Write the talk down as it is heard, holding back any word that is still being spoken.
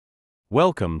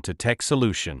Welcome to Tech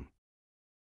Solution.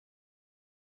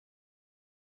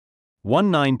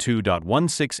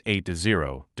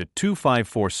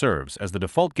 192.168.0.254 serves as the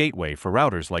default gateway for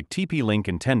routers like TP-Link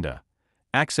and Tenda,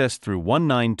 accessed through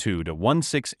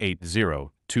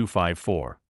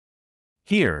 192.168.0.254.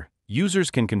 Here, users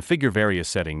can configure various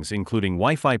settings including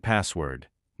Wi-Fi password,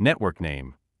 network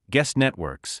name, guest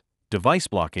networks, device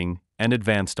blocking, and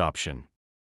advanced option.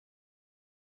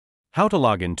 How to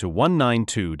log in to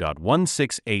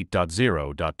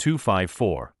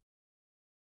 192.168.0.254.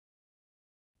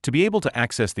 To be able to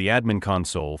access the admin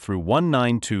console through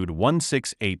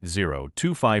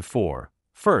 192.168.0.254,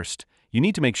 first, you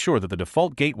need to make sure that the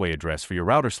default gateway address for your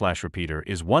router/repeater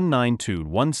is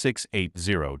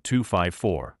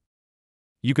 192.168.0.254.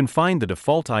 You can find the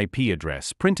default IP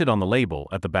address printed on the label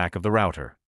at the back of the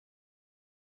router.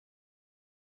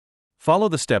 Follow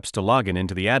the steps to log in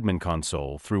into the admin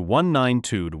console through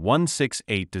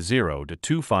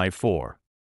 192.168.0.254.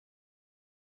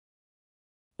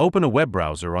 Open a web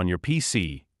browser on your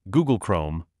PC, Google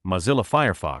Chrome, Mozilla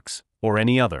Firefox, or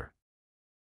any other.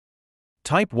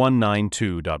 Type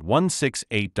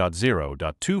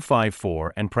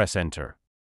 192.168.0.254 and press Enter.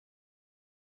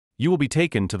 You will be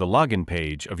taken to the login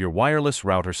page of your wireless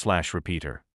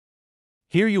router/repeater.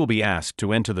 Here you will be asked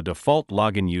to enter the default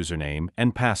login username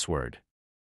and password.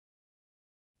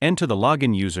 Enter the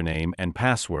login username and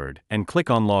password and click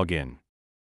on Login.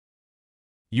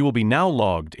 You will be now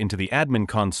logged into the admin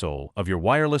console of your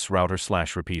wireless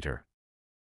router/repeater.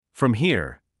 From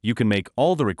here, you can make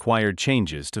all the required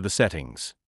changes to the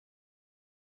settings.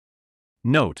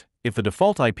 Note, if the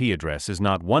default IP address is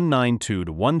not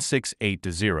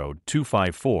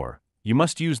 192.168.0.254, you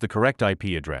must use the correct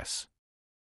IP address.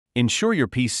 Ensure your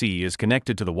PC is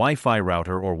connected to the Wi-Fi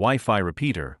router or Wi-Fi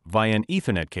repeater via an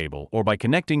Ethernet cable or by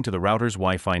connecting to the router's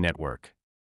Wi-Fi network.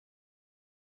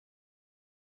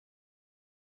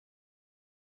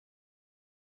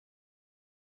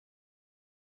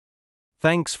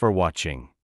 Thanks for watching.